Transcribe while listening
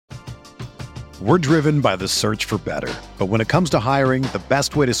We're driven by the search for better. But when it comes to hiring, the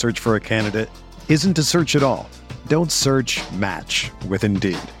best way to search for a candidate isn't to search at all. Don't search, match with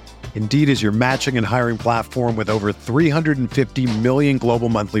Indeed. Indeed is your matching and hiring platform with over 350 million global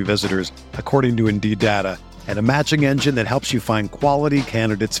monthly visitors, according to Indeed data, and a matching engine that helps you find quality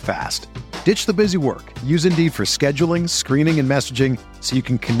candidates fast. Ditch the busy work. Use Indeed for scheduling, screening, and messaging so you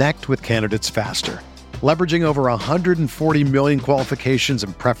can connect with candidates faster. Leveraging over 140 million qualifications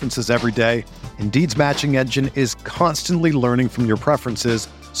and preferences every day, Indeed's matching engine is constantly learning from your preferences,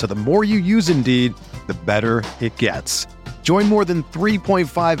 so the more you use Indeed, the better it gets. Join more than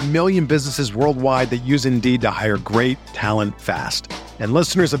 3.5 million businesses worldwide that use Indeed to hire great talent fast. And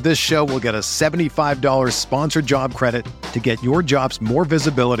listeners of this show will get a $75 sponsored job credit to get your jobs more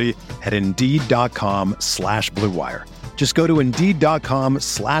visibility at Indeed.com/Blue Wire. Just go to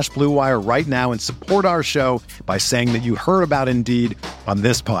Indeed.com/Blue Wire right now and support our show by saying that you heard about Indeed on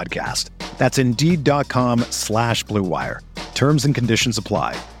this podcast. That's Indeed.com/Blue Wire. Terms and conditions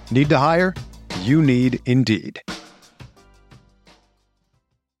apply. Need to hire? You need Indeed.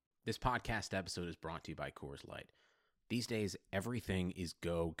 This podcast episode is brought to you by Coors Light. These days, everything is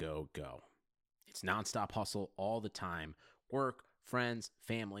go, go, go. It's nonstop hustle all the time. Work, friends,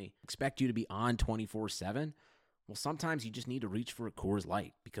 family, expect you to be on 24/7. Well, sometimes you just need to reach for a Coors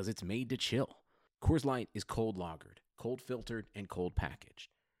Light because it's made to chill. Coors Light is cold lagered, cold filtered, and cold packaged.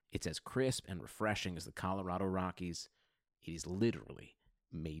 It's as crisp and refreshing as the Colorado Rockies. It is literally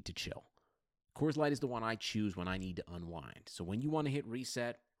made to chill. Coors Light is the one I choose when I need to unwind. So when you want to hit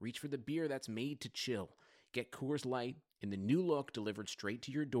reset, reach for the beer that's made to chill. Get Coors Light in the new look delivered straight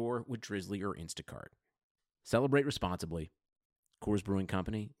to your door with Drizzly or Instacart. Celebrate responsibly. Coors Brewing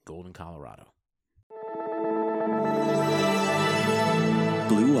Company, Golden, Colorado.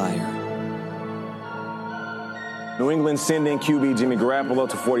 Blue Wire. New England sending QB Jimmy Garoppolo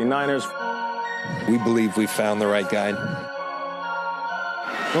to 49ers. We believe we found the right guy.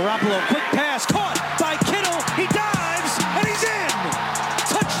 Garoppolo, quick pass, caught by Kittle. He dives, and he's in.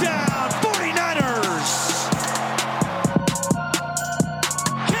 Touchdown, 49ers.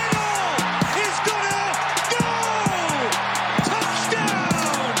 Kittle is gonna go. Touchdown.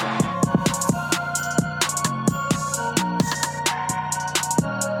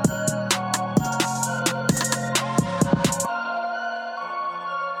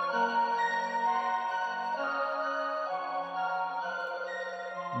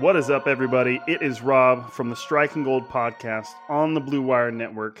 What is up, everybody? It is Rob from the Striking Gold podcast on the Blue Wire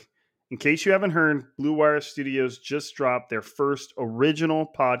Network. In case you haven't heard, Blue Wire Studios just dropped their first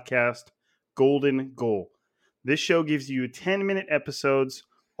original podcast, Golden Goal. This show gives you 10-minute episodes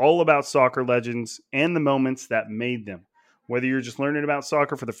all about soccer legends and the moments that made them. Whether you're just learning about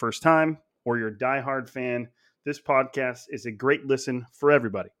soccer for the first time or you're a diehard fan, this podcast is a great listen for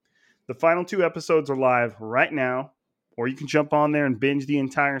everybody. The final 2 episodes are live right now, or you can jump on there and binge the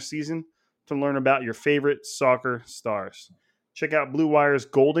entire season to learn about your favorite soccer stars. Check out Blue Wire's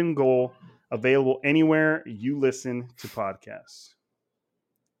Golden Goal, available anywhere you listen to podcasts.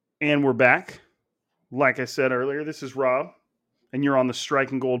 And we're back. Like I said earlier, this is Rob, and you're on the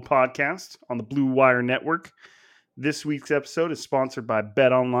Striking Gold podcast on the Blue Wire Network. This week's episode is sponsored by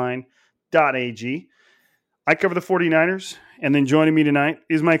BetOnline.ag. I cover the 49ers, and then joining me tonight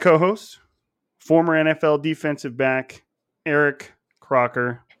is my co-host, former NFL defensive back, Eric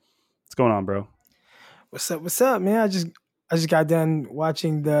Crocker. What's going on, bro? What's up, man? I just got done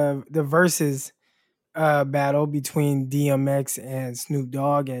watching the Versus battle between DMX and Snoop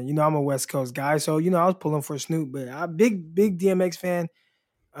Dogg, and I'm a West Coast guy, so I was pulling for Snoop, but I'm a big DMX fan.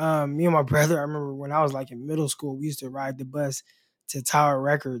 Me and my brother, I remember when I was like in middle school, we used to ride the bus to Tower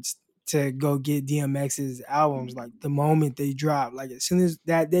Records to go get DMX's albums. Like the moment they dropped, like as soon as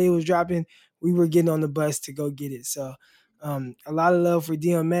that day was dropping, we were getting on the bus to go get it. So a lot of love for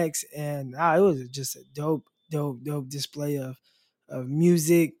DMX, and it was just a dope display of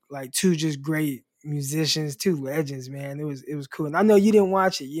music. Like 2 just great musicians, 2 legends, man. It was cool. And I know you didn't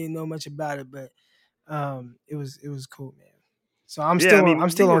watch it, you didn't know much about it, but it was cool, man. So I'm still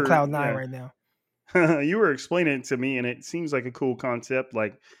on cloud 9 right now. You were explaining it to me, and it seems like a cool concept.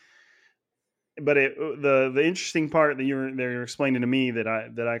 Like, but the interesting part that you're explaining to me that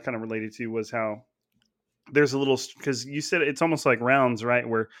I kind of related to was how there's a little, because you said it's almost like rounds, right?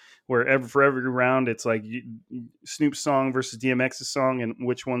 Where for every round it's like Snoop's song versus DMX's song, and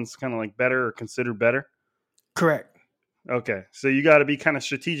which one's kind of like better or considered better. Correct. Okay, so you got to be kind of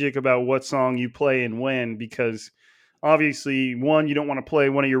strategic about what song you play and when, because obviously, one, you don't want to play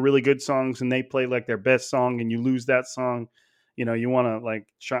one of your really good songs and they play like their best song and you lose that song. You want to like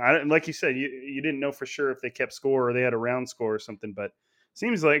try. Like you said, you didn't know for sure if they kept score or they had a round score or something, but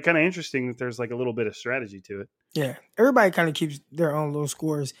seems like kind of interesting that there's like a little bit of strategy to it. Yeah, everybody kind of keeps their own little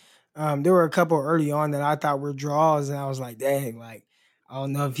scores. There were a couple early on that I thought were draws, and I was like, dang, like I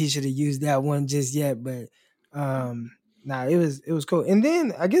don't know if he should have used that one just yet, but nah, it was cool. And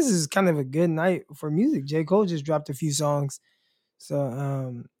then I guess it's kind of a good night for music. J. Cole just dropped a few songs,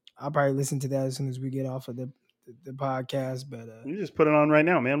 so I'll probably listen to that as soon as we get off of the podcast. But you just put it on right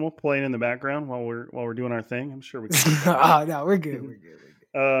now, man. We'll play it in the background while we're doing our thing. I'm sure we can. Oh no, we're good. We're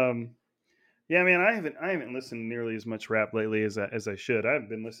good. Yeah, man, I haven't listened nearly as much rap lately as I should. I've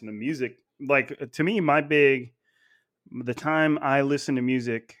been listening to music. Like, to me, the time I listen to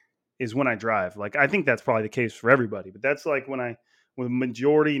music is when I drive. Like, I think that's probably the case for everybody, but that's like when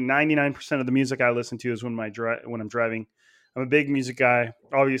majority, 99% of the music I listen to is when I'm driving. I'm a big music guy.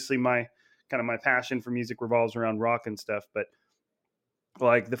 Obviously, my passion for music revolves around rock and stuff, but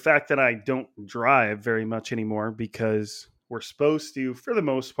like the fact that I don't drive very much anymore because we're supposed to, for the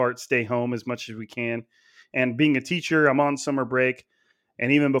most part, stay home as much as we can. And being a teacher, I'm on summer break.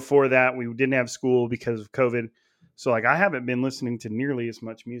 And even before that, we didn't have school because of COVID. So like I haven't been listening to nearly as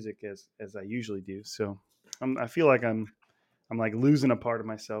much music as I usually do. So I feel like I'm like losing a part of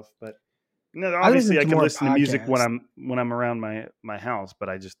myself. But no, obviously I can listen to music when I'm around my house, but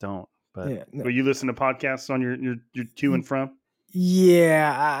I just don't. But yeah, no. Will you listen to podcasts on your to and from?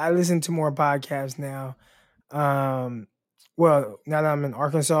 Yeah, I listen to more podcasts now. Well, now that I'm in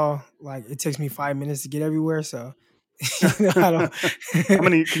Arkansas, like it takes me 5 minutes to get everywhere. So, I don't. How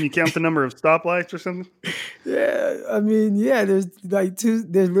many? Can you count the number of stoplights or something? Yeah, I mean, yeah. There's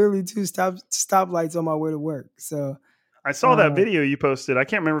literally two stoplights on my way to work. So I saw that video you posted. I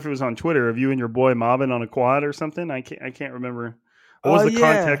can't remember if it was on Twitter of you and your boy mobbing on a quad or something. I can't remember. What was the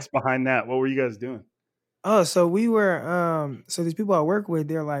context behind that? What were you guys doing? Oh, so we were so these people I work with,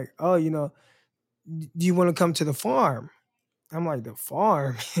 they're like, oh, do you want to come to the farm? I'm like, the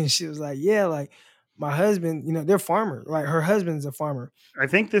farm? And she was like, yeah, like my husband, they're farmer. Like her husband's a farmer. I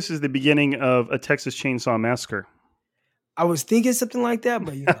think this is the beginning of a Texas Chainsaw Massacre. I was thinking something like that,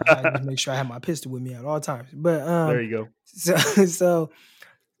 but I just make sure I have my pistol with me at all times. But there you go. So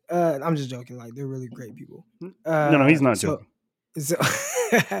I'm just joking. Like they're really great people. No, he's not joking.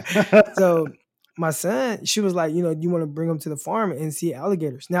 So my son, she was like, you want to bring him to the farm and see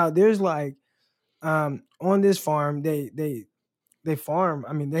alligators. Now there's like, on this farm, they farm.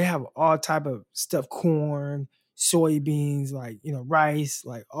 I mean, they have all type of stuff, corn, soybeans, like, rice,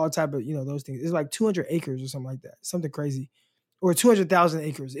 like all type of, those things. It's like 200 acres or something like that. Something crazy. Or 200,000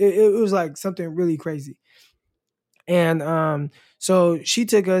 acres. It was like something really crazy. And so she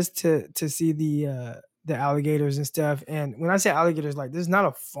took us to see the alligators and stuff. And when I say alligators, like this is not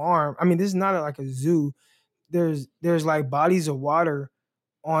a farm. I mean, this is not like a zoo. There's like bodies of water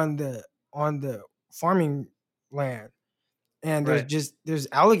on the farming land. And there's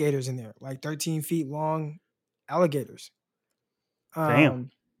alligators in there, like 13 feet long alligators. Damn.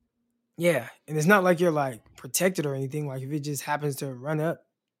 Yeah. And it's not like you're like protected or anything. Like if it just happens to run up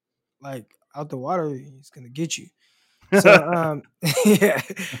like out the water, it's going to get you. So, yeah.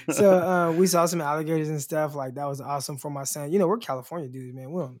 So we saw some alligators and stuff. Like that was awesome for my son. We're California dudes,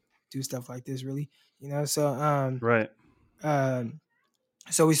 man. We don't do stuff like this really, so, right.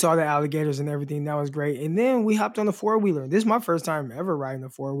 So we saw the alligators and everything. That was great. And then we hopped on the four-wheeler. This is my first time ever riding a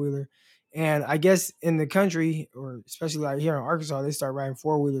four-wheeler. And I guess in the country, or especially like here in Arkansas, they start riding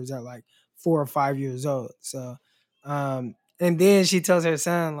four-wheelers at like 4 or 5 years old. So, and then she tells her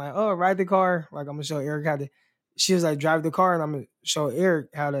son, like, oh, ride the car. Like, I'm going to show Eric how to. She was like, drive the car, and I'm going to show Eric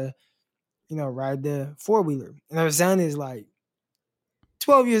how to, ride the four-wheeler. And her son is like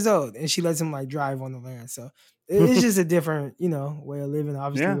 12 years old, and she lets him like drive on the land. So it's just a different, way of living,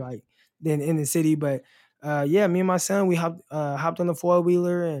 obviously, like than in the city. But me and my son, we hopped on the four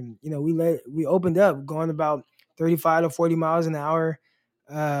wheeler, and we opened up going about 35 to 40 miles an hour.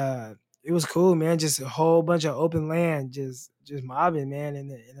 It was cool, man. Just a whole bunch of open land, just mobbing, man. In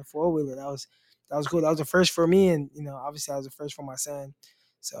the four wheeler, that was cool. That was the first for me, and obviously, that was the first for my son.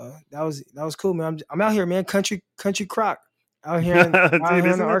 So that was cool, man. I'm out here, man. Country croc out here. Dude, isn't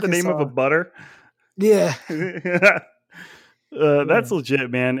that the name of a butter? Yeah. That's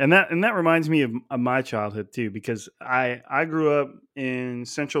legit, man. And that reminds me of my childhood too, because I grew up in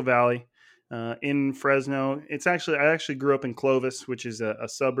Central Valley, in Fresno. I actually grew up in Clovis, which is a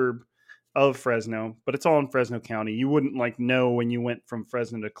suburb of Fresno, but it's all in Fresno County. You wouldn't know when you went from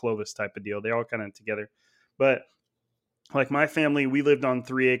Fresno to Clovis type of deal. They all kind of together. But like my family, we lived on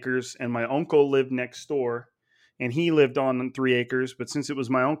 3 acres, and my uncle lived next door. And he lived on 3 acres, but since it was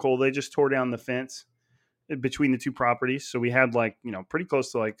my uncle, they just tore down the fence between the two properties. So we had pretty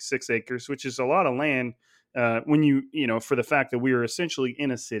close to 6 acres, which is a lot of land when for the fact that we were essentially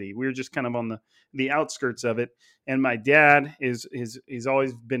in a city. We were just kind of on the outskirts of it. And my dad he's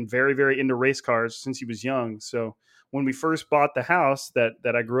always been very, very into race cars since he was young. So when we first bought the house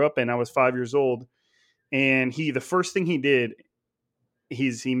that I grew up in, I was 5 years old. And the first thing he did,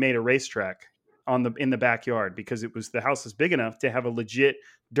 he made a racetrack in the backyard, because the house is big enough to have a legit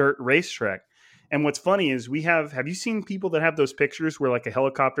dirt racetrack. And what's funny is have you seen people that have those pictures where like a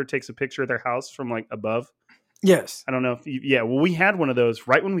helicopter takes a picture of their house from like above? Yes. I don't know if well, we had one of those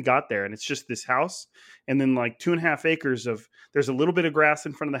right when we got there, and it's just this house and then like 2.5 acres there's a little bit of grass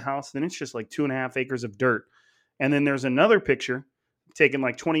in front of the house. Then it's just like 2.5 acres of dirt. And then there's another picture taken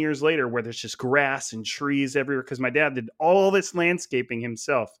like 20 years later where there's just grass and trees everywhere. Cause my dad did all this landscaping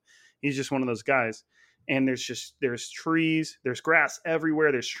himself. He's just one of those guys. And there's trees, there's grass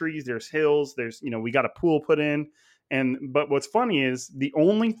everywhere. There's trees, there's hills, we got a pool put in. But what's funny is the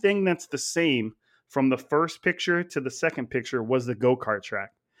only thing that's the same from the first picture to the second picture was the go-kart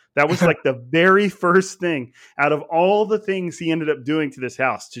track. That was like the very first thing out of all the things he ended up doing to this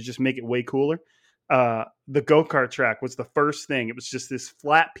house to just make it way cooler. The go-kart track was the first thing. It was just this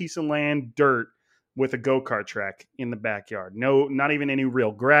flat piece of land, dirt, with a go-kart track in the backyard. No, not even any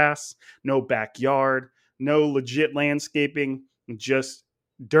real grass, no backyard, no legit landscaping, just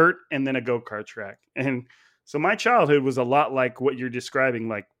dirt and then a go-kart track. And so my childhood was a lot like what you're describing.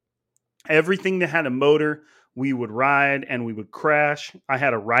 Like everything that had a motor, we would ride and we would crash. I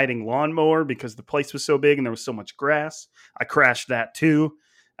had a riding lawnmower because the place was so big and there was so much grass. I crashed that too.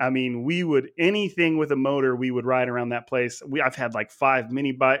 I mean, anything with a motor, we would ride around that place. I've had like 5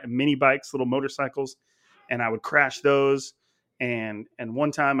 mini bikes, little motorcycles, and I would crash those. And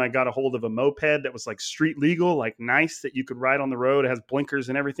one time I got a hold of a moped that was like street legal, like nice, that you could ride on the road. It has blinkers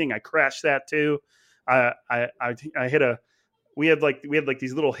and everything. I crashed that too. We had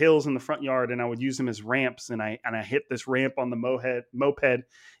these little hills in the front yard, and I would use them as ramps. And I hit this ramp on the moped,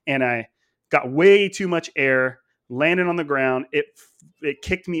 and I got way too much air, landed on the ground. It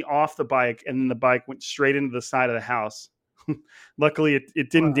kicked me off the bike, and then the bike went straight into the side of the house. Luckily,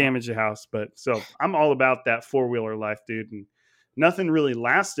 it didn't damage the house. But so I'm all about that 4-wheeler life, dude. And nothing really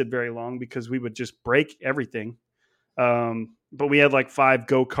lasted very long because we would just break everything. But we had like 5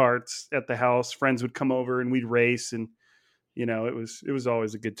 go-karts at the house. Friends would come over and we'd race, and it was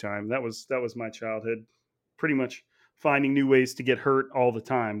always a good time. That was my childhood. Pretty much finding new ways to get hurt all the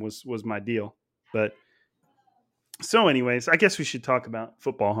time was my deal. But so anyways, I guess we should talk about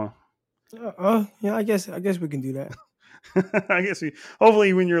football, huh? Yeah, I guess we can do that. I guess hopefully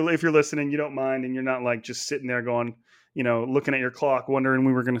if you're listening, you don't mind, and you're not like just sitting there going, looking at your clock, wondering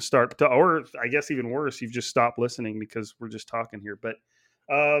when we're going to start. Or I guess even worse, you've just stopped listening because we're just talking here. But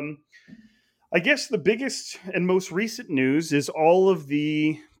I guess the biggest and most recent news is all of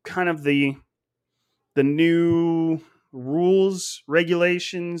the kind of the new rules,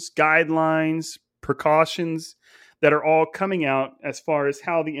 regulations, guidelines, precautions that are all coming out as far as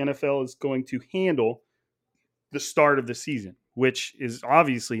how the NFL is going to handle the start of the season, which is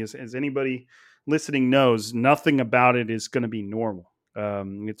obviously, as anybody listening knows, nothing about it is going to be normal.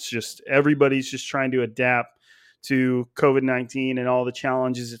 It's just everybody's just trying to adapt to COVID-19 and all the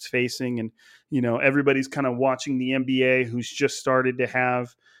challenges it's facing. And, everybody's kind of watching the NBA, who's just started to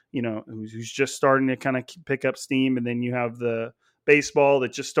have, who's just starting to kind of pick up steam. And then you have the baseball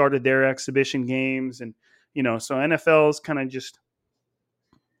that just started their exhibition games. And, so NFL is kind of just,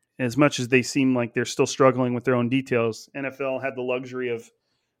 as much as they seem like they're still struggling with their own details, NFL had the luxury of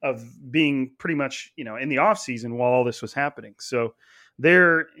being pretty much, in the off season while all this was happening. So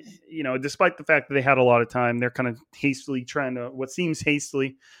they're, despite the fact that they had a lot of time, they're kind of hastily trying to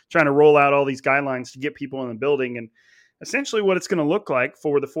roll out all these guidelines to get people in the building. And essentially what it's going to look like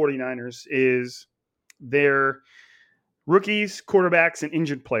for the 49ers is their rookies, quarterbacks, and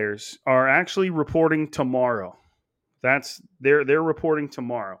injured players are actually reporting tomorrow. They're reporting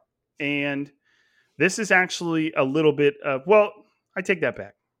tomorrow. And this is actually a little bit of, I take that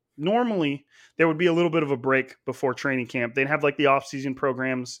back. Normally, there would be a little bit of a break before training camp. They'd have like the off-season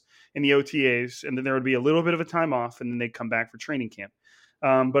programs and the OTAs, and then there would be a little bit of a time off, and then they'd come back for training camp.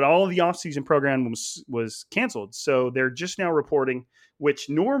 But all of the off-season program was canceled. So they're just now reporting, which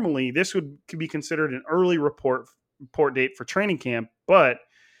normally this could be considered an early report date for training camp. But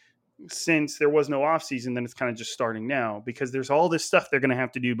since there was no off season, then it's kind of just starting now because there's all this stuff they're going to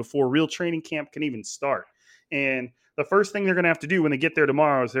have to do before real training camp can even start. And the first thing they're going to have to do when they get there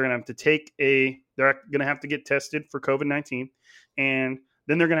tomorrow is they're going to have to get tested for COVID-19. And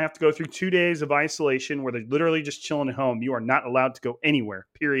then they're going to have to go through 2 days of isolation where they're literally just chilling at home. You are not allowed to go anywhere,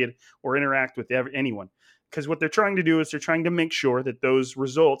 period, or interact with anyone. Because what they're trying to do is they're trying to make sure that those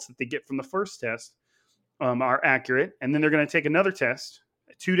results that they get from the first test are accurate, and then they're going to take another test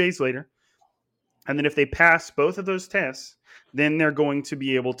 2 days later. And then if they pass both of those tests, then they're going to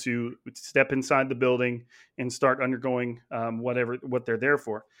be able to step inside the building and start undergoing what they're there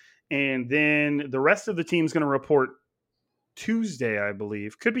for. And then the rest of the team's going to report Tuesday, I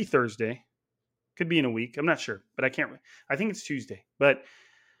believe. Could be Thursday. Could be in a week. I'm not sure, but I think it's Tuesday. But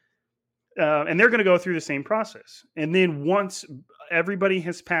and they're going to go through the same process. And then once everybody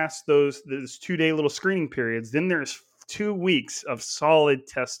has passed those 2-day little screening periods, then there's 2 weeks of solid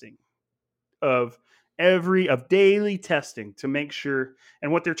testing of daily testing to make sure.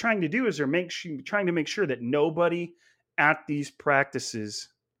 And what they're trying to do is trying to make sure that nobody at these practices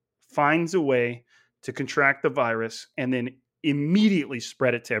finds a way to contract the virus and then immediately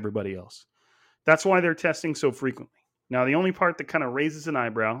spread it to everybody else. That's why they're testing so frequently. Now, the only part that kind of raises an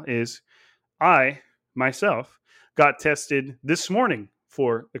eyebrow is I, myself, got tested this morning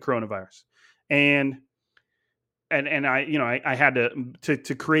for the coronavirus. And I had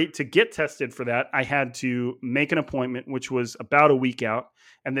to get tested for that. I had to make an appointment, which was about a week out.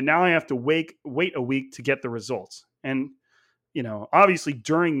 And then now I have to wait a week to get the results. And, obviously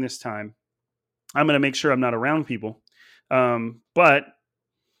during this time, I'm going to make sure I'm not around people. But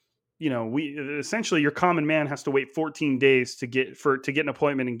we essentially, your common man has to wait 14 days to get an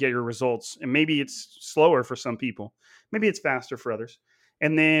appointment and get your results. And maybe it's slower for some people. Maybe it's faster for others.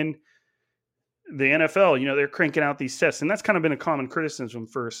 And then the NFL, they're cranking out these tests. And that's kind of been a common criticism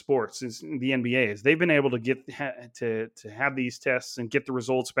for sports is the NBA is they've been able to get to have these tests and get the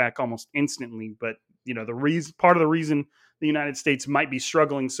results back almost instantly. But, part of the reason the United States might be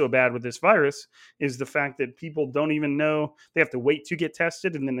struggling so bad with this virus is the fact that people don't even know they have to wait to get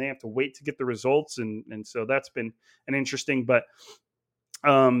tested and then they have to wait to get the results. And so that's been an interesting, but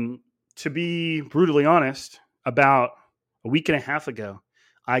to be brutally honest, about a week and a half ago,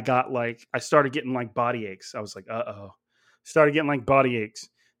 I started getting like body aches. I was like, started getting like body aches.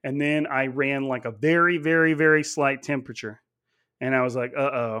 And then I ran like a very, very, very slight temperature and I was like,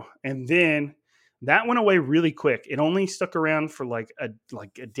 and then that went away really quick. It only stuck around for like a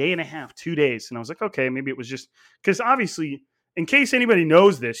day and a half, 2 days. And I was like, okay, maybe it was just because obviously, in case anybody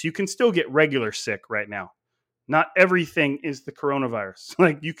knows this, you can still get regular sick right now. Not everything is the coronavirus.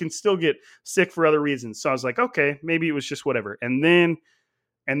 Like you can still get sick for other reasons. So I was like, okay, maybe it was just whatever. And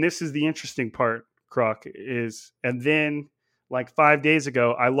this is the interesting part, Croc, and then like 5 days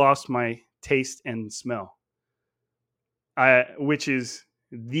ago, I lost my taste and smell, which is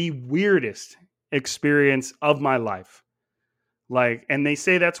the weirdest experience of my life. And they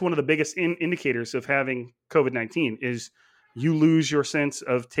say that's one of the biggest indicators of having COVID-19 is you lose your sense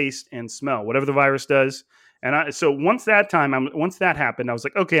of taste and smell, whatever the virus does. And so once that happened, I was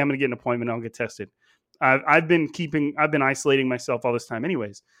like, okay, I'm going to get an appointment. I'll get tested. I've been isolating myself all this time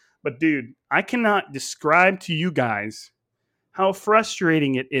anyways. But dude, I cannot describe to you guys how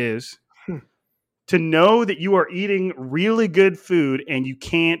frustrating it is to know that you are eating really good food and you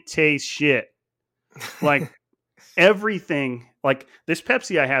can't taste shit. Like everything, like this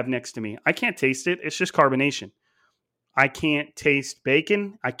Pepsi I have next to me, I can't taste it. It's just carbonation. I can't taste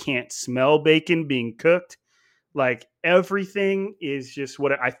bacon. I can't smell bacon being cooked. Like everything is just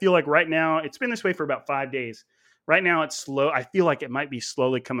what I feel like right now. It's been this way for about 5 days. Right now it's slow. I feel like it might be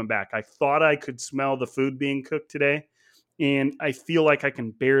slowly coming back. I thought I could smell the food being cooked today. And I feel like I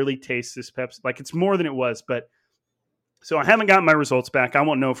can barely taste this Pepsi. Like it's more than it was. But so I haven't gotten my results back. I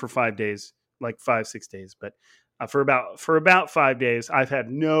won't know for 5 days. Like 5-6 days, but for about 5 days, I've had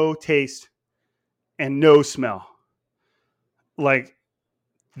no taste and no smell. Like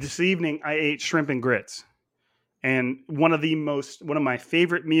this evening, I ate shrimp and grits, and one of my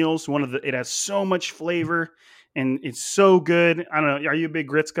favorite meals. It has so much flavor, and it's so good. I don't know. Are you a big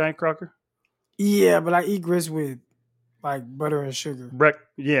grits guy, Crocker? Yeah, but I eat grits with like butter and sugar.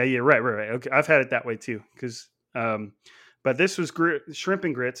 Yeah, right. Okay, I've had it that way too, because. But this was shrimp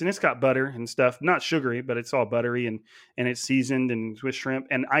and grits, and it's got butter and stuff. Not sugary, but it's all buttery and it's seasoned and with shrimp.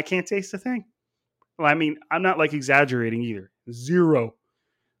 And I can't taste a thing. Well, I mean, I'm not like exaggerating either. Zero.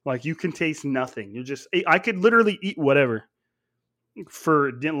 Like you can taste nothing. I could literally eat whatever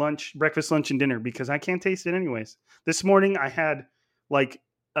for breakfast, lunch, and dinner because I can't taste it anyways. This morning I had like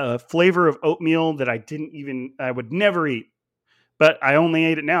a flavor of oatmeal that I would never eat, but I only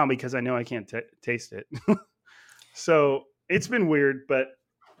ate it now because I know I can't taste it. So it's been weird, but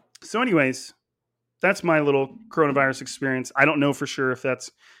so anyways, that's my little coronavirus experience. I don't know for sure if that's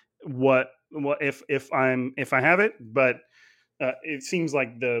if I have it, but it seems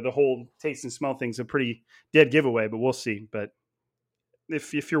like the whole taste and smell thing's a pretty dead giveaway, but we'll see. But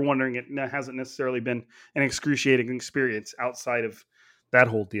if you're wondering, it hasn't necessarily been an excruciating experience outside of that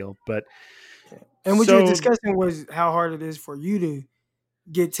whole deal. But And what you were discussing was how hard it is for you to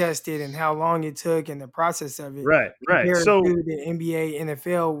get tested and how long it took and the process of it. Right. Compared So to the NBA,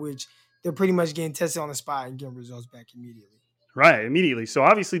 NFL, which they're pretty much getting tested on the spot and getting results back immediately. Right, immediately. So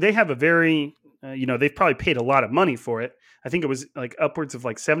obviously they have a very, they've probably paid a lot of money for it. I think it was like upwards of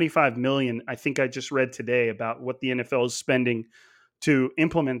like 75 million. I think I just read today about what the NFL is spending to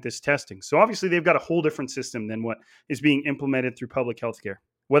implement this testing. So obviously they've got a whole different system than what is being implemented through public health care.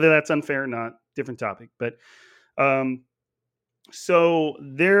 Whether that's unfair or not, different topic. But so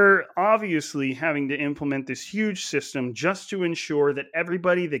they're obviously having to implement this huge system just to ensure that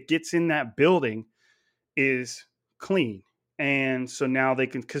everybody that gets in that building is clean. And so now they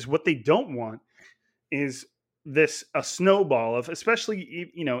can, because what they don't want is a snowball of,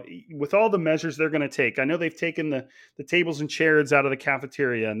 especially, with all the measures they're going to take. I know they've taken the tables and chairs out of the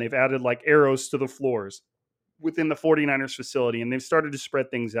cafeteria and they've added like arrows to the floors within the 49ers facility, and they've started to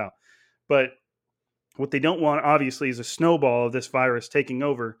spread things out. But what they don't want, obviously, is a snowball of this virus taking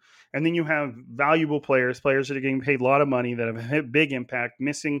over. And then you have valuable players that are getting paid a lot of money that have a big impact,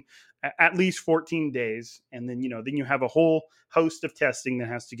 missing at least 14 days. And then, then you have a whole host of testing that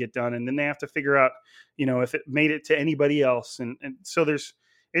has to get done. And then they have to figure out, if it made it to anybody else. And so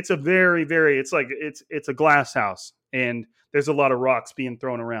it's a very, very, it's a glass house, and there's a lot of rocks being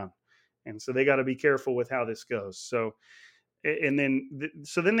thrown around. And so they got to be careful with how this goes. So, and then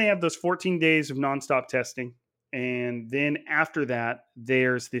they have those 14 days of nonstop testing. And then after that,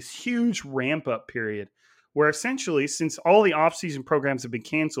 there's this huge ramp up period where essentially, since all the offseason programs have been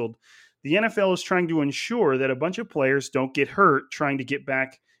canceled, the NFL is trying to ensure that a bunch of players don't get hurt trying to get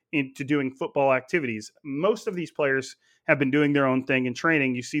back into doing football activities. Most of these players have been doing their own thing in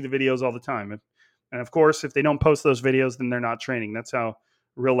training. You see the videos all the time. And of course, if they don't post those videos, then they're not training. That's how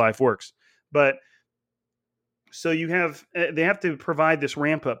real life works. But so they have to provide this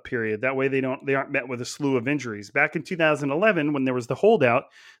ramp up period. That way they aren't met with a slew of injuries. Back in 2011, when there was the holdout,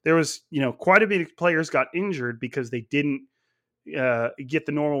 there was, quite a bit of players got injured because they didn't get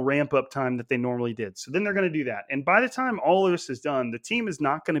the normal ramp up time that they normally did. So then they're going to do that. And by the time all of this is done, the team is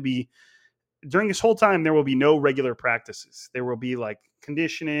not going to be, during this whole time, there will be no regular practices. There will be like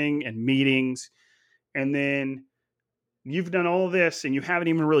conditioning and meetings. And then you've done all of this and you haven't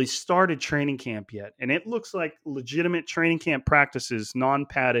even really started training camp yet. And it looks like legitimate training camp practices,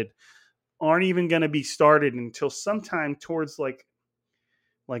 non-padded, aren't even going to be started until sometime towards like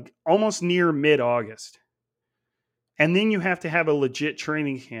almost near mid-August. And then you have to have a legit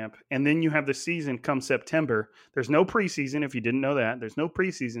training camp. And then you have the season come September. There's no preseason, if you didn't know that. There's no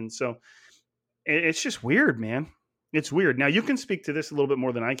preseason. So it's just weird, man. It's weird. Now, you can speak to this a little bit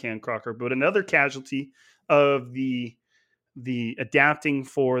more than I can, Crocker, but another casualty of the adapting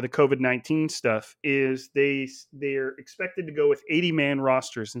for the COVID-19 stuff is they're expected to go with 80-man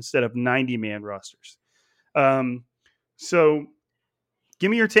rosters instead of 90-man rosters. So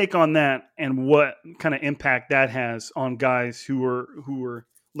give me your take on that and what kind of impact that has on guys who are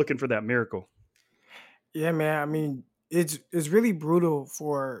looking for that miracle. Yeah, man. I mean, it's really brutal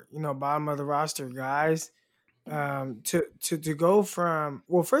for, bottom of the roster guys to go from,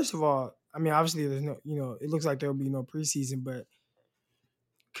 well, first of all, I mean, obviously there's no, it looks like there'll be no preseason, but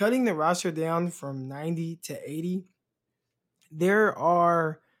cutting the roster down from 90 to 80, there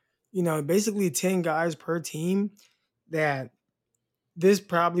are, basically 10 guys per team that this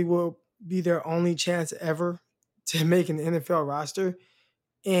probably will be their only chance ever to make an NFL roster.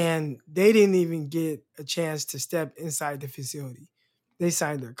 And they didn't even get a chance to step inside the facility. They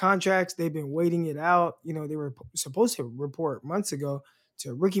signed their contracts. They've been waiting it out. They were supposed to report months ago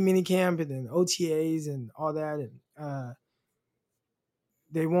to rookie minicamp and then OTAs and all that. And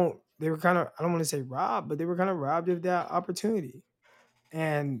they were kind of, I don't want to say robbed, but they were kind of robbed of that opportunity.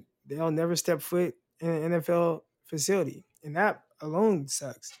 And they'll never step foot in an NFL facility. And that alone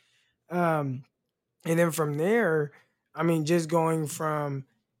sucks. And then from there, I mean, just going from,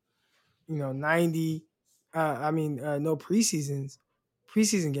 90, no preseason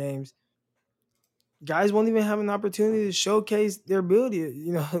games, guys won't even have an opportunity to showcase their ability,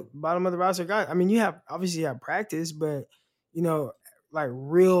 bottom of the roster guys. I mean, you have practice, but, like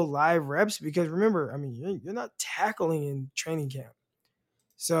real live reps, because remember, I mean, you're not tackling in training camp.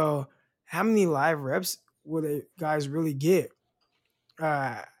 So how many live reps will the guys really get?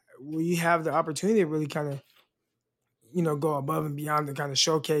 Will you have the opportunity to really kind of, go above and beyond to kind of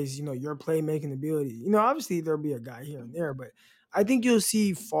showcase, your playmaking ability? Obviously there'll be a guy here and there, but I think you'll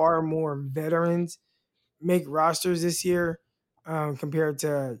see far more veterans make rosters this year compared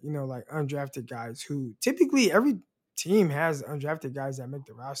to, like undrafted guys who typically every team has undrafted guys that make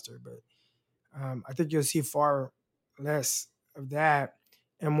the roster. But I think you'll see far less of that.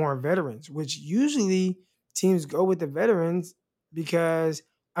 and more veterans, which usually teams go with the veterans because,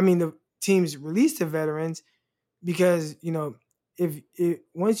 the teams release the veterans because, if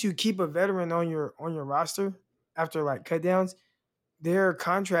once you keep a veteran on your roster after like cut downs, their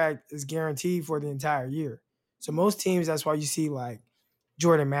contract is guaranteed for the entire year. So most teams, that's why you see like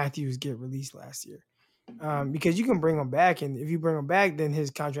Jordan Matthews get released last year. Because you can bring him back, and if you bring him back, then his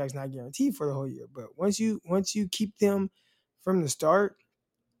contract's not guaranteed for the whole year. But once you keep them from the start,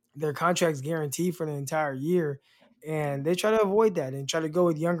 their contract's guaranteed for the entire year, and they try to avoid that and try to go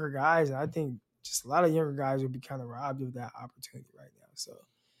with younger guys. And I think just a lot of younger guys would be kind of robbed of that opportunity right now. So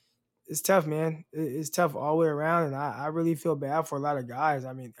it's tough, man. It's tough all the way around, and I really feel bad for a lot of guys.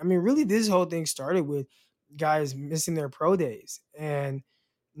 Really, this whole thing started with guys missing their pro days and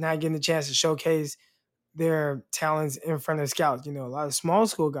not getting the chance to showcase their talents in front of scouts. A lot of small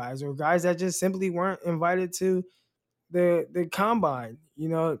school guys or guys that just simply weren't invited to the combine.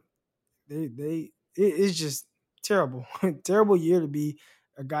 It's just terrible, terrible year to be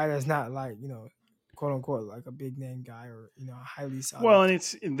a guy that's not like, quote unquote, like a big name guy or, highly sought. Well, and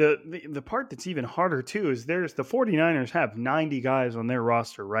it's the part that's even harder too is the 49ers have 90 guys on their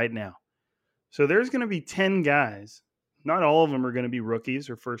roster right now. So there's going to be 10 guys. Not all of them are going to be rookies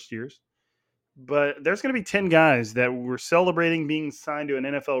or first years. But there's going to be 10 guys that were celebrating being signed to an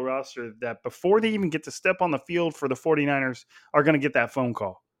NFL roster that before they even get to step on the field for the 49ers are going to get that phone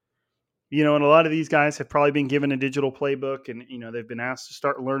call. And a lot of these guys have probably been given a digital playbook and, they've been asked to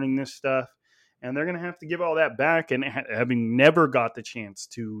start learning this stuff. And they're going to have to give all that back and having never got the chance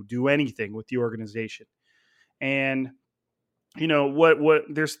to do anything with the organization. And,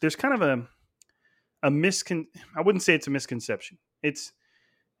 there's kind of I wouldn't say it's a misconception.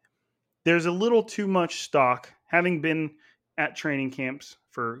 There's a little too much stock, having been at training camps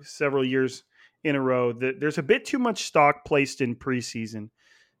for several years in a row, that there's a bit too much stock placed in preseason.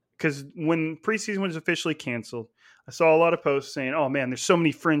 Because when preseason was officially canceled, I saw a lot of posts saying, "Oh man, there's so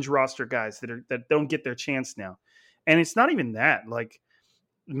many fringe roster guys that don't get their chance now," and it's not even that. Like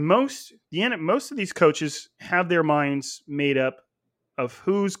most of these coaches have their minds made up of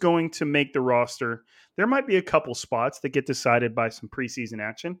who's going to make the roster. There might be a couple spots that get decided by some preseason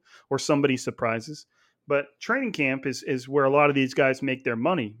action or somebody surprises, but training camp is where a lot of these guys make their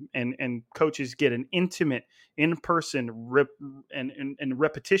money, and coaches get an intimate, in-person and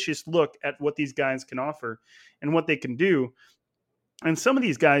repetitious look at what these guys can offer and what they can do. And some of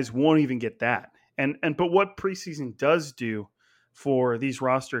these guys won't even get that. But what preseason does do for these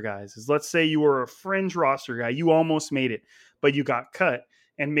roster guys is, let's say you were a fringe roster guy, you almost made it, but you got cut,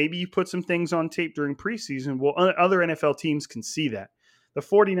 and maybe you put some things on tape during preseason. Well, other NFL teams can see that. The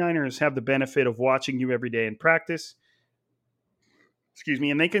 49ers have the benefit of watching you every day in practice.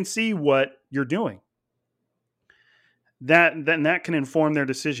 And they can see what you're doing. That can inform their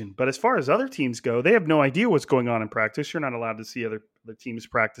decision. But as far as other teams go, they have no idea what's going on in practice. You're not allowed to see other teams'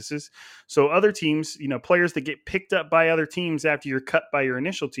 practices. So other teams, players that get picked up by other teams after you're cut by your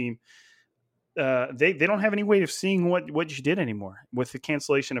initial team, they don't have any way of seeing what you did anymore with the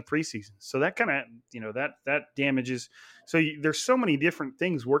cancellation of preseason. So that kind of, that damages. So there's so many different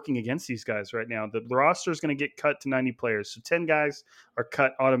things working against these guys right now. The roster is going to get cut to 90 players. So 10 guys are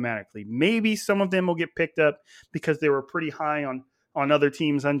cut automatically. Maybe some of them will get picked up because they were pretty high on other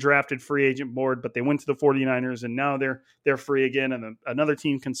teams' undrafted free agent board, but they went to the 49ers and now they're free again, and another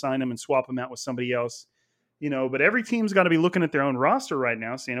team can sign them and swap them out with somebody else. But every team's got to be looking at their own roster right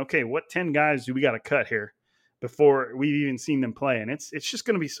now saying, okay, what 10 guys do we got to cut here before we've even seen them play? And it's just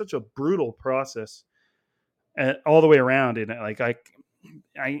going to be such a brutal process all the way around. And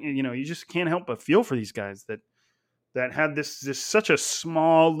you just can't help but feel for these guys that had this such a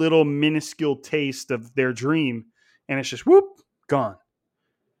small little minuscule taste of their dream, and it's just whoop, gone.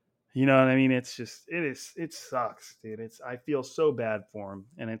 You know what I mean? It sucks, dude. I feel so bad for them,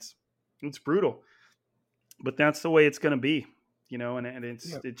 and it's brutal. But that's the way it's going to be, and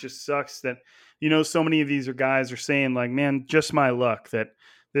it just sucks that, so many of these guys are saying like, man, just my luck that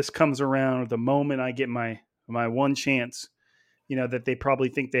this comes around the moment I get my one chance, that they probably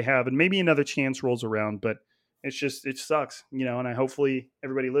think they have, and maybe another chance rolls around, but it sucks, and I hopefully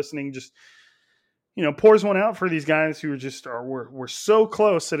everybody listening just, pours one out for these guys who we're so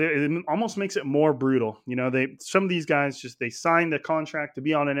close that it almost makes it more brutal. Some of these guys they signed a contract to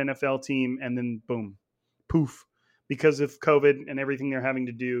be on an NFL team, and then boom, poof, because of COVID and everything they're having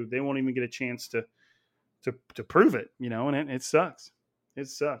to do, they won't even get a chance to prove it, and it sucks. It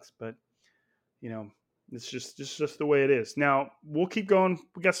sucks, but it's just the way it is. Now we'll keep going.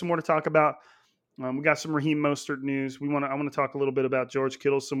 We got some more to talk about. We got some Raheem Mostert news. I want to talk a little bit about George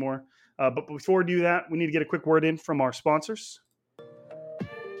Kittle some more. But before we do that, we need to get a quick word in from our sponsors.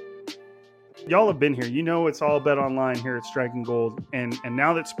 Y'all have been here. You know it's all bet online here at Striking Gold. And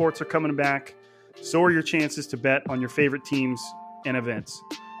now that sports are coming back, so are your chances to bet on your favorite teams and events.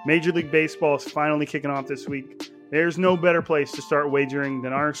 Major League Baseball is finally kicking off this week. There's no better place to start wagering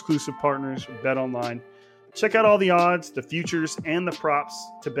than our exclusive partners with BetOnline. Check out all the odds, the futures, and the props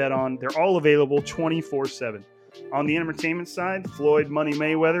to bet on. They're all available 24/7. On the entertainment side, Floyd Money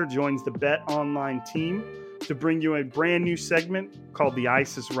Mayweather joins the BetOnline team to bring you a brand new segment called The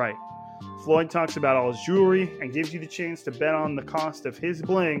Ice is Right. Floyd talks about all his jewelry and gives you the chance to bet on the cost of his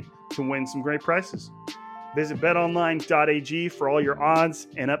bling to win some great prizes. Visit betonline.ag for all your odds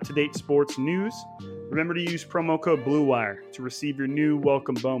and up-to-date sports news. Remember to use promo code BLUEWIRE to receive your new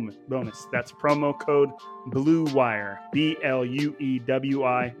welcome bonus. That's promo code BLUEWIRE,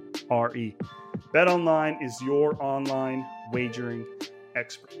 BLUEWIRE. BetOnline is your online wagering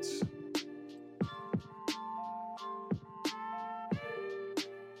experts.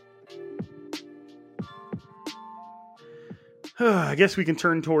 I guess we can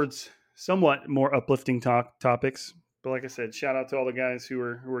turn towards somewhat more uplifting topics. But like I said, shout out to all the guys who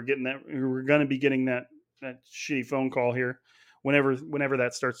are getting that, who are going to be getting that shitty phone call here whenever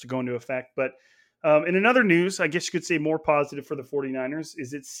that starts to go into effect. But in another news, I guess you could say more positive for the 49ers,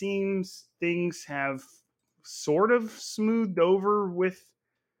 is it seems things have sort of smoothed over with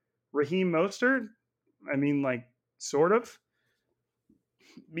Raheem Mostert. I mean, like, sort of.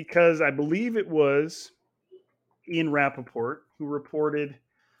 Because I believe it was Ian Rappaport who reported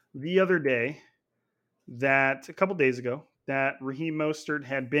the other day that a couple days ago that Raheem Mostert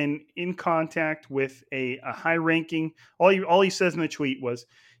had been in contact with a high-ranking. All he says in the tweet was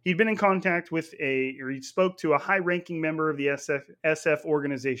he'd been in contact with he spoke to a high-ranking member of the SF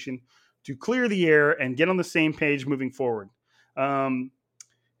organization to clear the air and get on the same page moving forward.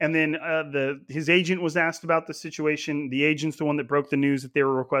 And then his agent was asked about the situation. The agent's the one that broke the news that they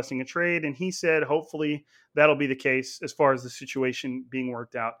were requesting a trade, and he said hopefully that'll be the case as far as the situation being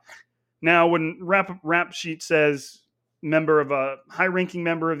worked out. Now, when Rap Sheet says member of a high-ranking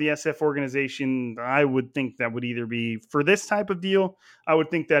member of the SF organization, I would think that would either be for this type of deal. I would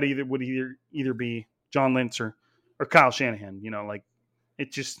think that would either be John Lynch or Kyle Shanahan. You know, like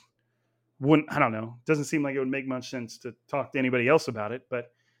it just wouldn't. I don't know. It doesn't seem like it would make much sense to talk to anybody else about it.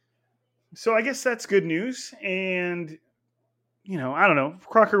 But so I guess that's good news. And you know, I don't know,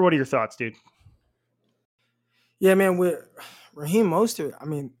 Crocker. What are your thoughts, dude? Yeah, man. With Raheem Mostert, I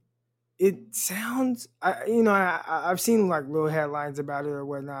mean, it sounds, I've seen like little headlines about it or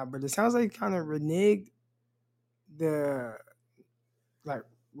whatnot, but it sounds like kind of reneged the like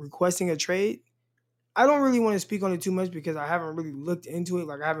requesting a trade. I don't really want to speak on it too much because I haven't really looked into it.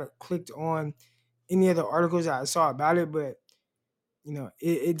 Like I haven't clicked on any of the articles that I saw about it, but you know,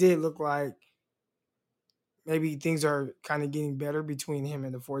 it did look like maybe things are kind of getting better between him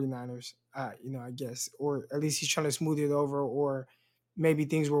and the 49ers, I guess, or at least he's trying to smooth it over, or maybe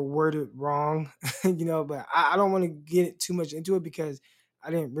things were worded wrong, but I don't want to get too much into it because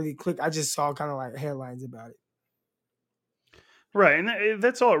I didn't really click. I just saw kind of like headlines about it. Right. And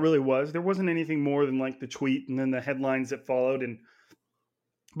that's all it really was. There wasn't anything more than like the tweet and then the headlines that followed.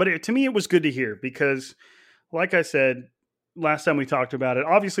 But to me, it was good to hear because, like I said, last time we talked about it,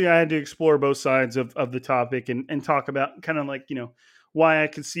 obviously I had to explore both sides of the topic and talk about kind of like, why I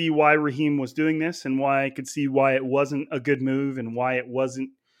could see why Raheem was doing this and why I could see why it wasn't a good move and why it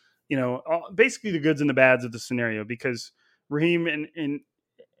wasn't, basically the goods and the bads of the scenario, because Raheem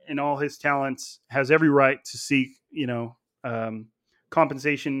in all his talents has every right to seek,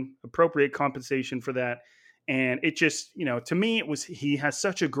 compensation, appropriate compensation for that. And it just, to me, he has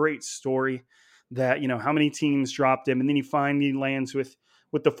such a great story that, how many teams dropped him, and then he finally lands with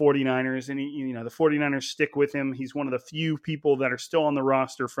the 49ers, and the 49ers stick with him. He's one of the few people that are still on the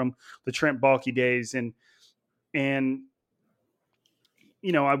roster from the Trent Baalke days. And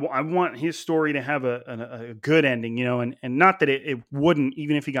I want his story to have a good ending, and not that it wouldn't,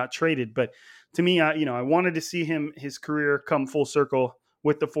 even if he got traded, but to me, I wanted to see his career come full circle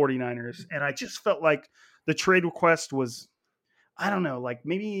with the 49ers. And I just felt like the trade request was, I don't know, like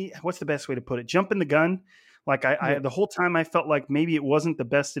maybe what's the best way to put it? Jumping the gun. Like I the whole time I felt like maybe it wasn't the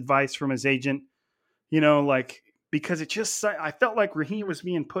best advice from his agent, because I felt like Raheem was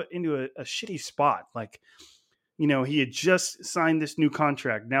being put into a shitty spot. Like, he had just signed this new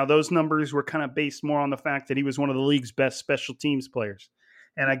contract. Now those numbers were kind of based more on the fact that he was one of the league's best special teams players.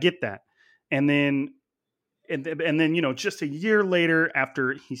 And I get that. And then, just a year later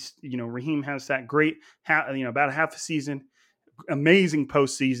after Raheem has that great, about a half a season, amazing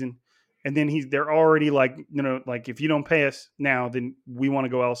postseason. And then they're already like, like if you don't pay us now, then we want to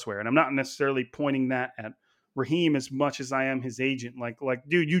go elsewhere. And I'm not necessarily pointing that at Raheem as much as I am his agent. Like,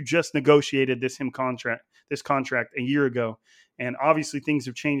 dude, you just negotiated this contract a year ago, and obviously things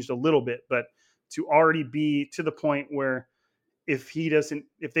have changed a little bit. But to already be to the point where if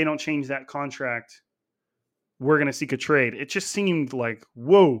they don't change that contract, we're going to seek a trade. It just seemed like,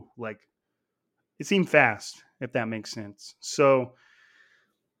 whoa, like it seemed fast, if that makes sense. So,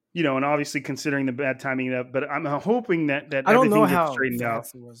 and obviously considering the bad timing of, but I'm hoping that I don't know everything gets how straightened out.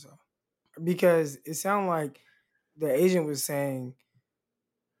 fast it was, though, because it sounded like the agent was saying,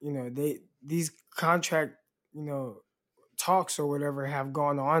 these contract, talks or whatever have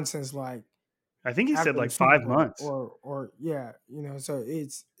gone on since like I think he said after the like Super 5 Bowl, months. or yeah, so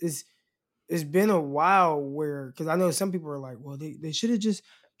it's been a while where, because I know some people are like, well, they should have just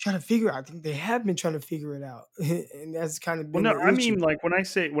tried to figure it out. I think they have been trying to figure it out, and that's kind of Well, been no, the I issue. mean, like when I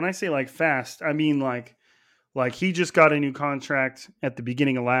say like fast, I mean like he just got a new contract at the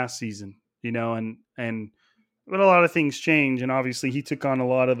beginning of last season, and but a lot of things change, and obviously he took on a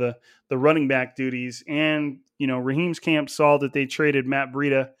lot of the running back duties, and Raheem's camp saw that they traded Matt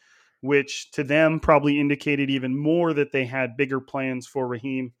Breida, which to them probably indicated even more that they had bigger plans for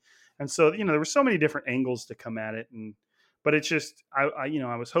Raheem, and so there were so many different angles to come at it, but it's just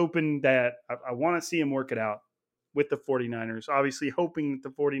I was hoping that I want to see him work it out with the 49ers, obviously hoping that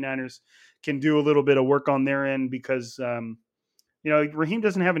the 49ers can do a little bit of work on their end because Raheem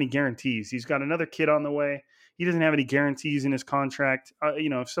doesn't have any guarantees. He's got another kid on the way. He doesn't have any guarantees in his contract.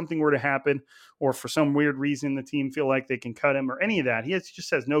 If something were to happen or for some weird reason the team feel like they can cut him or any of that, just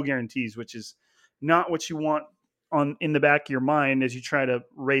has no guarantees, which is not what you want in the back of your mind as you try to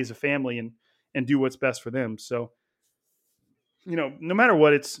raise a family and do what's best for them. So, no matter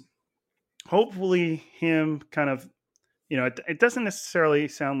what, it's hopefully him kind of, it doesn't necessarily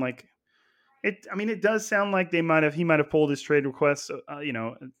sound like it. I mean, it does sound like he might have pulled his trade requests,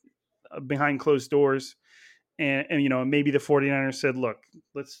 behind closed doors. And maybe the 49ers said, look,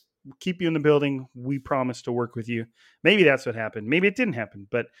 let's keep you in the building. We promise to work with you. Maybe that's what happened. Maybe it didn't happen.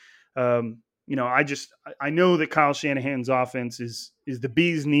 But, I know that Kyle Shanahan's offense is the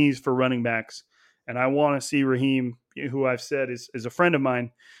bee's knees for running backs. And I want to see Raheem, who I've said is a friend of mine.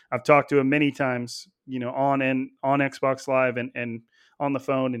 I've talked to him many times, on Xbox Live and on the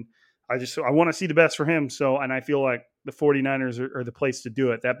phone. And I want to see the best for him. So, and I feel like the 49ers are the place to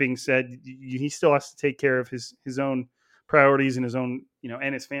do it. That being said, he still has to take care of his own priorities and his own,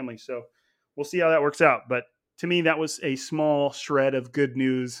 and his family. So we'll see how that works out. But to me, that was a small shred of good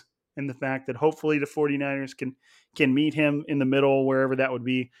news in the fact that hopefully the 49ers can meet him in the middle, wherever that would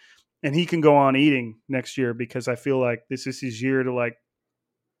be. And he can go on eating next year, because I feel like this is his year to like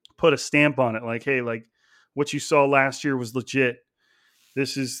put a stamp on it. Like, hey, like what you saw last year was legit.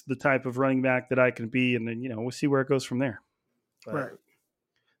 This is the type of running back that I can be. And then, we'll see where it goes from there. But Right.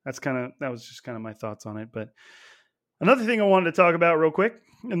 that was just kind of my thoughts on it. But another thing I wanted to talk about real quick,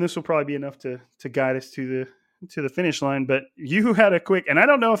 and this will probably be enough to guide us to the finish line, but you had a quick, and I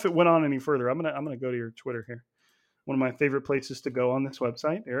don't know if it went on any further. I'm going to go to your Twitter here. One of my favorite places to go on this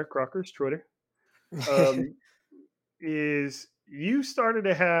website, Eric Crocker's Twitter, is you started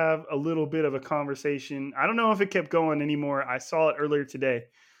to have a little bit of a conversation. I don't know if it kept going anymore. I saw it earlier today.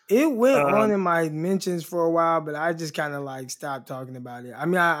 It went on in my mentions for a while, but I just kind of like stopped talking about it. I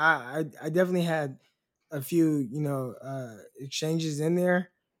mean, I definitely had a few, exchanges in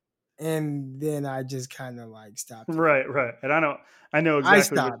there, and then I just kind of like stopped. Right. And I know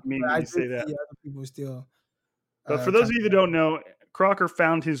exactly what you mean when you say that. Other people still. But for those of you that don't know, Crocker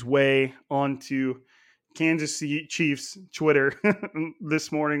found his way onto Kansas City Chiefs Twitter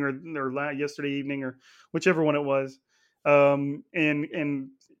this morning or yesterday evening or whichever one it was, and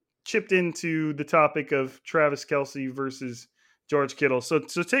chipped into the topic of Travis Kelce versus George Kittle. So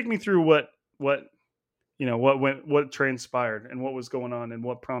take me through what transpired and what was going on and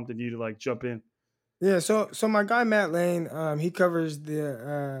what prompted you to like jump in. Yeah, so my guy Matt Lane, he covers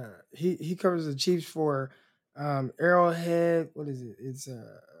the he covers the Chiefs for Arrowhead. What is it? It's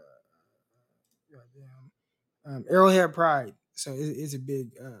Arrowhead Pride. So it's a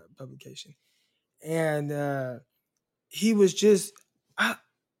big publication, and he was just I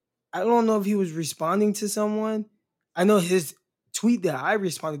don't know if he was responding to someone. I know his tweet that I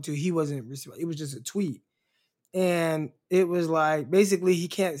responded to, he wasn't responding. It was just a tweet, and it was like basically he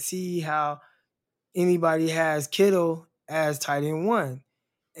can't see how anybody has Kittle as tight end 1,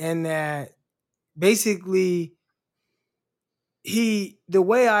 and that basically the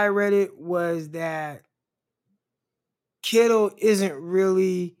way I read it was that Kittle isn't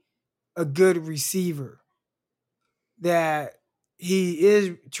really a good receiver, that he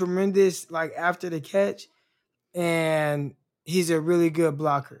is tremendous like after the catch, and he's a really good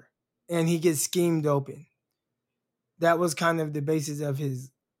blocker, and he gets schemed open. that was kind of the basis of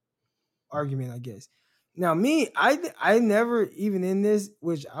his argument, I guess. Now, me, I never even in this,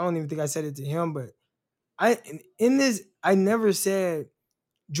 which I don't even think I said it to him, but in this, I never said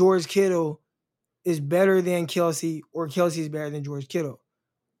George Kittle is better than Kelce or Kelce is better than George Kittle.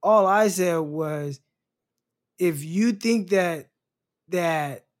 All I said was, if you think that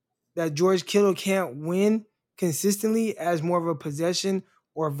George Kittle can't win consistently as more of a possession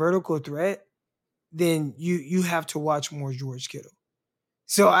or vertical threat, then you have to watch more George Kittle.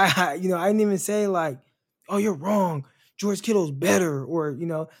 So I didn't even say like, oh, you're wrong, George Kittle's better, or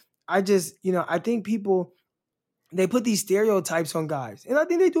I just I think people, they put these stereotypes on guys, and I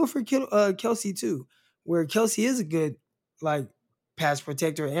think they do it for Kelce too, where Kelce is a good like pass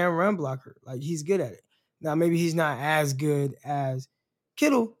protector and run blocker, like he's good at it. Now maybe he's not as good as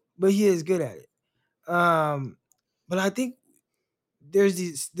Kittle, but he is good at it. But I think there's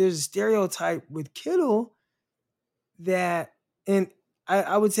a stereotype with Kittle that, and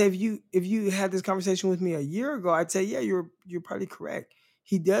I would say if you had this conversation with me a year ago, I'd say, yeah, you're probably correct.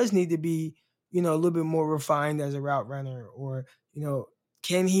 He does need to be, a little bit more refined as a route runner, or,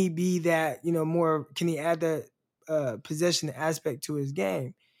 can he be that, more, can he add that possession aspect to his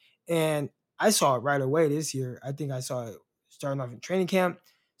game? And I saw it right away this year. I think I saw it starting off in training camp,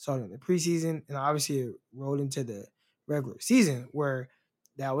 saw it in the preseason, and obviously it rolled into the regular season, where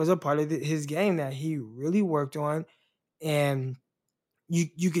that was a part of his game that he really worked on, and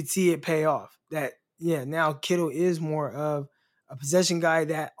you could see it pay off. That, yeah, now Kittle is more of a possession guy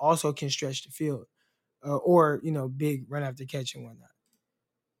that also can stretch the field, or big run after catch and whatnot.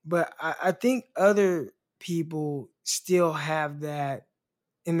 But I think other people still have that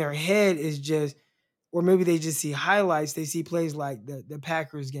in their head, is just, or maybe they just see highlights. They see plays like the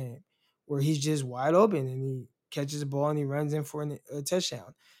Packers game where he's just wide open and he catches the ball and he runs in for a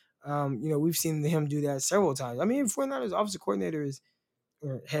touchdown. We've seen him do that several times. I mean, 49ers offensive coordinator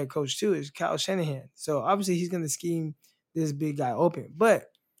or head coach too, is Kyle Shanahan. So obviously he's going to scheme this big guy open.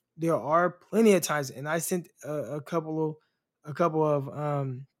 But there are plenty of times, and I sent a couple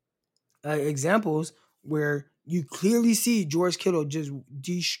of examples where you clearly see George Kittle just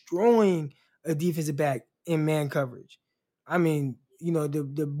destroying a defensive back in man coverage. I mean,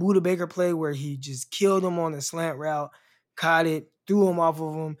 the Budda Baker play where he just killed him on a slant route, caught it, threw him off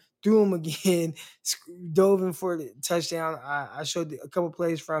of him, threw him again, dove in for the touchdown. I showed a couple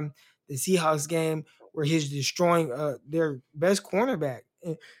plays from the Seahawks game where he's destroying their best cornerback,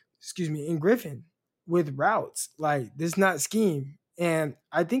 in Griffin, with routes. Like, this is not scheme. And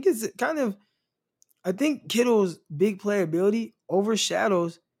I think I think Kittle's big playability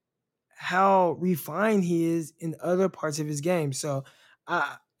overshadows how refined he is in other parts of his game. So,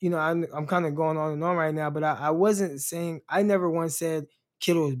 I'm kind of going on and on right now, but I wasn't saying, I never once said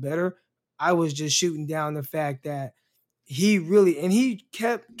Kittle is better. I was just shooting down the fact that he really, and he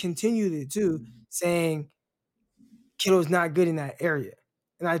continued it too, saying Kittle's not good in that area.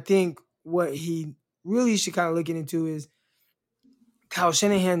 And I think what he really should kind of look into is Kyle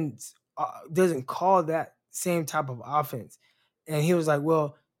Shanahan doesn't call that same type of offense. And he was like,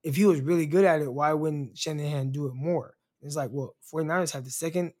 well, if he was really good at it, why wouldn't Shanahan do it more? It's like, well, 49ers have the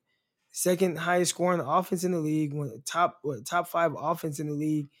second highest scoring offense in the league, one of the top 5 offense in the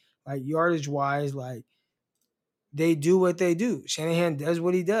league, like yardage wise. Like, they do what they do. Shanahan does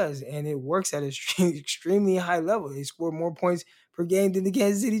what he does, and it works at an extremely high level. They score more points per game than the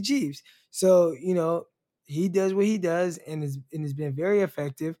Kansas City Chiefs. So, he does what he does, and it's been very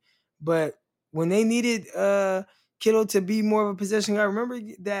effective. But when they needed Kittle to be more of a possession guy, remember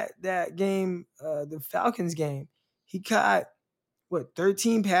that game, the Falcons game, he caught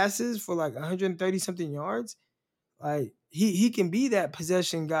 13 passes for like 130 something yards. Like, he can be that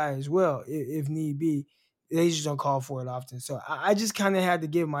possession guy as well if need be. They just don't call for it often. So I just kind of had to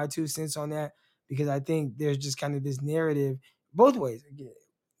give my 2 cents on that, because I think there's just kind of this narrative both ways. Again,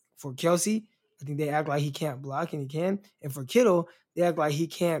 for Kelce, I think they act like he can't block, and he can. And for Kittle, they act like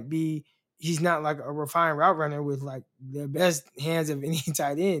he's not like a refined route runner with like the best hands of any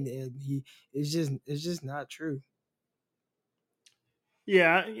tight end. And it's just not true.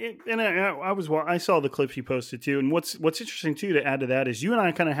 Yeah, and I saw the clips you posted too. And what's interesting too, to add to that, is you and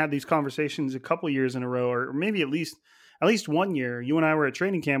I kind of had these conversations a couple years in a row, or maybe at least 1 year. You and I were at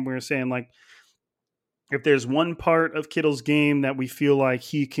training camp. We were saying, like, if there's one part of Kittle's game that we feel like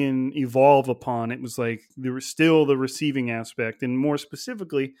he can evolve upon, it was like there was still the receiving aspect, and more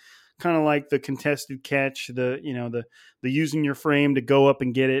specifically, kind of like the contested catch, the using your frame to go up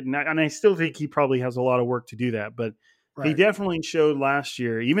and get it. And I still think he probably has a lot of work to do that, but right. He definitely showed last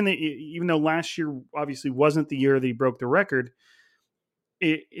year, even though last year obviously wasn't the year that he broke the record,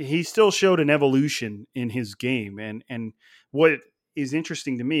 he still showed an evolution in his game. And what is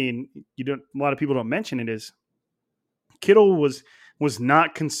interesting to me, and a lot of people don't mention it, is Kittle was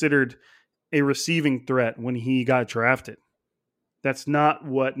not considered a receiving threat when he got drafted. That's not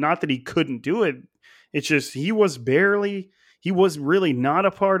that he couldn't do it. It's just he was really not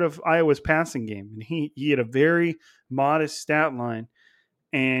a part of Iowa's passing game. And he had a very modest stat line,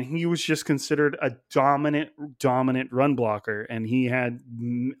 and he was just considered a dominant run blocker. And he had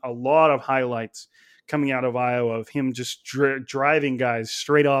a lot of highlights coming out of Iowa of him just driving guys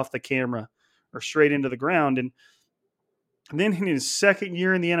straight off the camera or straight into the ground. And then in his second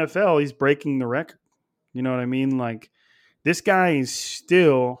year in the NFL, he's breaking the record. You know what I mean? Like, this guy is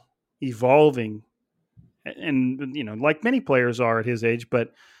still evolving, and like many players are at his age,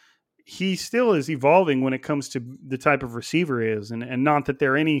 but he still is evolving when it comes to the type of receiver he is. And not that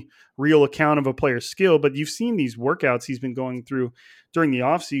they're any real account of a player's skill, but you've seen these workouts he's been going through during the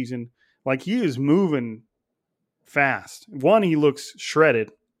offseason. Like, he is moving fast. One, he looks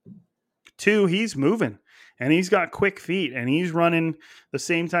shredded. Two, he's moving. And he's got quick feet, and he's running the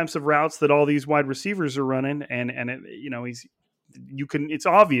same types of routes that all these wide receivers are running. And it's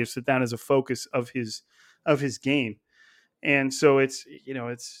obvious that is a focus of his game. And so it's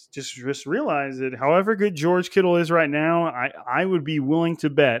just realize that however good George Kittle is right now, I would be willing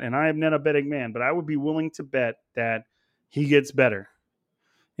to bet, and I am not a betting man, but I would be willing to bet that he gets better,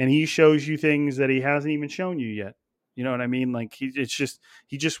 and he shows you things that he hasn't even shown you yet. You know what I mean? Like, he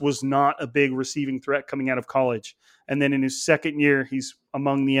just was not a big receiving threat coming out of college. And then in his second year, he's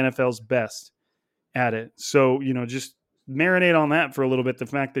among the NFL's best at it. So, just marinate on that for a little bit. The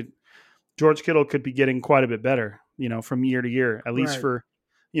fact that George Kittle could be getting quite a bit better, from year to year, at least for,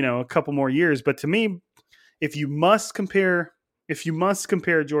 a couple more years. But to me, if you must compare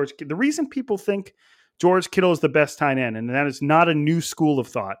George, the reason people think George Kittle is the best tight end, and that is not a new school of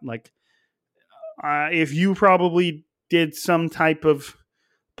thought. Like, if you probably did some type of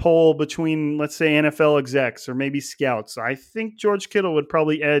poll between, let's say, NFL execs or maybe scouts, I think George Kittle would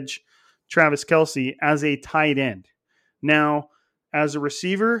probably edge Travis Kelce as a tight end. Now, as a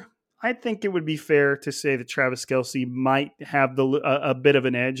receiver, I think it would be fair to say that Travis Kelce might have a bit of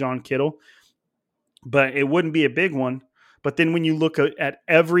an edge on Kittle, but it wouldn't be a big one. But then when you look at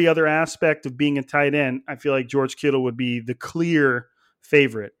every other aspect of being a tight end, I feel like George Kittle would be the clear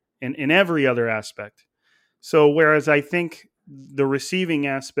favorite in every other aspect. So whereas I think the receiving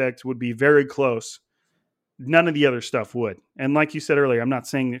aspect would be very close, none of the other stuff would. And like you said earlier, I'm not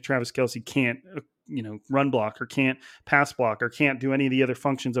saying that Travis Kelce can't, run block or can't pass block or can't do any of the other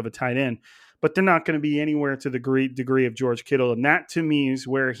functions of a tight end, but they're not going to be anywhere to the degree of George Kittle. And that to me is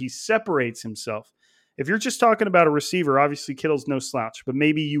where he separates himself. If you're just talking about a receiver, obviously Kittle's no slouch, but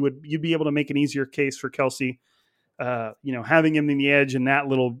maybe you'd be able to make an easier case for Kelce, having him in the edge and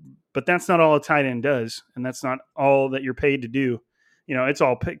but that's not all a tight end does. And that's not all that you're paid to do. It's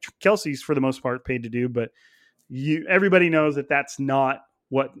all Kelce's for the most part paid to do, but everybody knows that that's not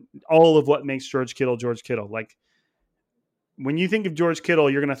what makes George Kittle. Like, when you think of George Kittle,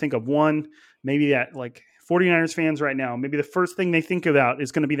 you're going to think of one, maybe that, like, 49ers fans right now, maybe the first thing they think about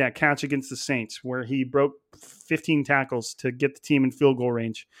is going to be that catch against the Saints where he broke 15 tackles to get the team in field goal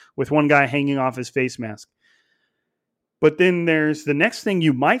range with one guy hanging off his face mask. But then there's the next thing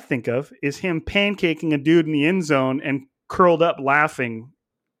you might think of is him pancaking a dude in the end zone and curled up laughing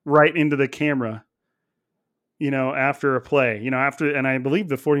right into the camera, after a play, and I believe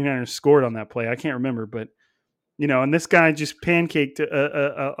the 49ers scored on that play. I can't remember, but, and this guy just pancaked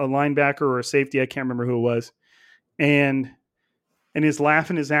a linebacker or a safety. I can't remember who it was. And is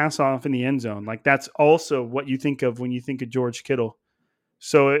laughing his ass off in the end zone. Like, that's also what you think of when you think of George Kittle.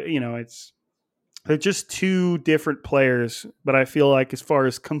 So, they're just two different players, but I feel like as far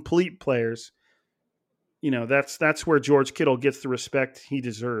as complete players, that's where George Kittle gets the respect he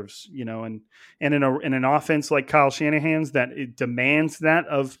deserves, and in an offense like Kyle Shanahan's that it demands that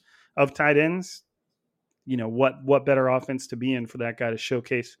of tight ends, what better offense to be in for that guy to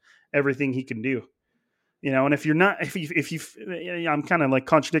showcase everything he can do, and if you I'm kind of like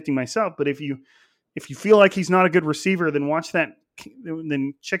contradicting myself, but if you feel like he's not a good receiver,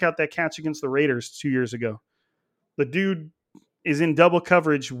 then check out that catch against the Raiders 2 years ago. The dude is in double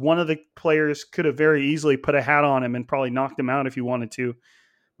coverage. One of the players could have very easily put a hat on him and probably knocked him out if he wanted to.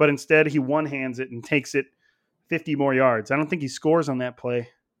 But instead, he one-hands it and takes it 50 more yards. I don't think he scores on that play.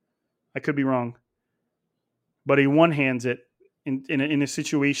 I could be wrong. But he one-hands it in a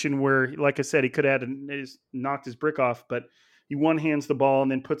situation where, like I said, he could have knocked his brick off, but he one-hands the ball and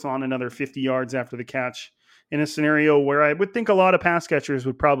then puts on another 50 yards after the catch in a scenario where I would think a lot of pass catchers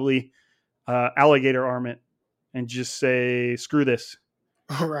would probably alligator arm it and just say, screw this.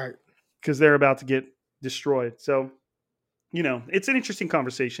 All right. because they're about to get destroyed. So, it's an interesting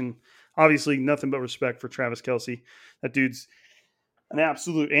conversation. Obviously, nothing but respect for Travis Kelce. That dude's an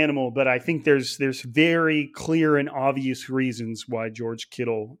absolute animal, but I think there's very clear and obvious reasons why George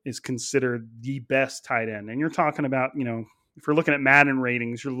Kittle is considered the best tight end. And you're talking about, if you're looking at Madden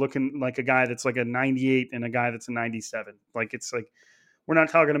ratings, you're looking like a guy that's like a 98 and a guy that's a 97. Like, it's like, we're not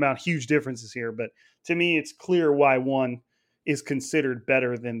talking about huge differences here, but to me, it's clear why one is considered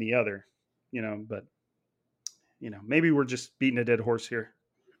better than the other, but maybe we're just beating a dead horse here.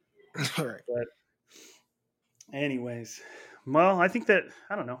 All right. But anyways, well, I think that,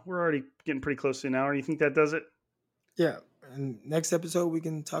 I don't know, we're already getting pretty close to an hour. You think that does it? Yeah. And next episode, we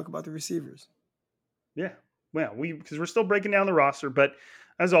can talk about the receivers. Yeah. Well, because we're still breaking down the roster, but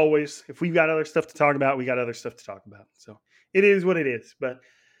as always, if we've got other stuff to talk about, we got other stuff to talk about. So it is what it is. But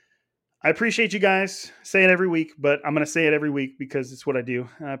I appreciate you guys. Say it every week, but I'm going to say it every week because it's what I do.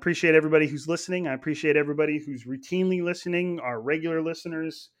 I appreciate everybody who's listening. I appreciate everybody who's routinely listening, our regular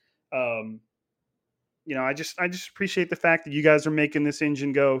listeners. I just appreciate the fact that you guys are making this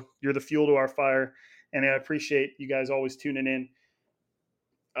engine go. You're the fuel to our fire, and I appreciate you guys always tuning in.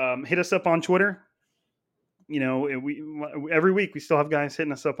 Hit us up on Twitter. Every week we still have guys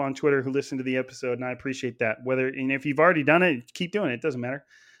hitting us up on Twitter who listen to the episode, and I appreciate that. And if you've already done it, keep doing it. It doesn't matter.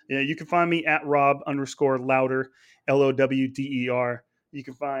 You can find me at Rob_Lowder, LOWDER. You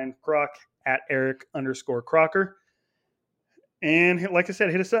can find Croc at Eric_Crocker. And like I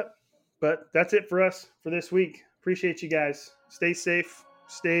said, hit us up. But that's it for us for this week. Appreciate you guys. Stay safe.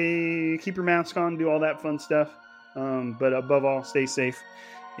 Keep your mask on. Do all that fun stuff. But above all, stay safe.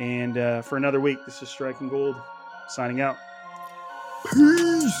 And for another week, this is Striking Gold signing out.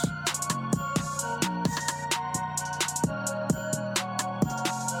 Peace.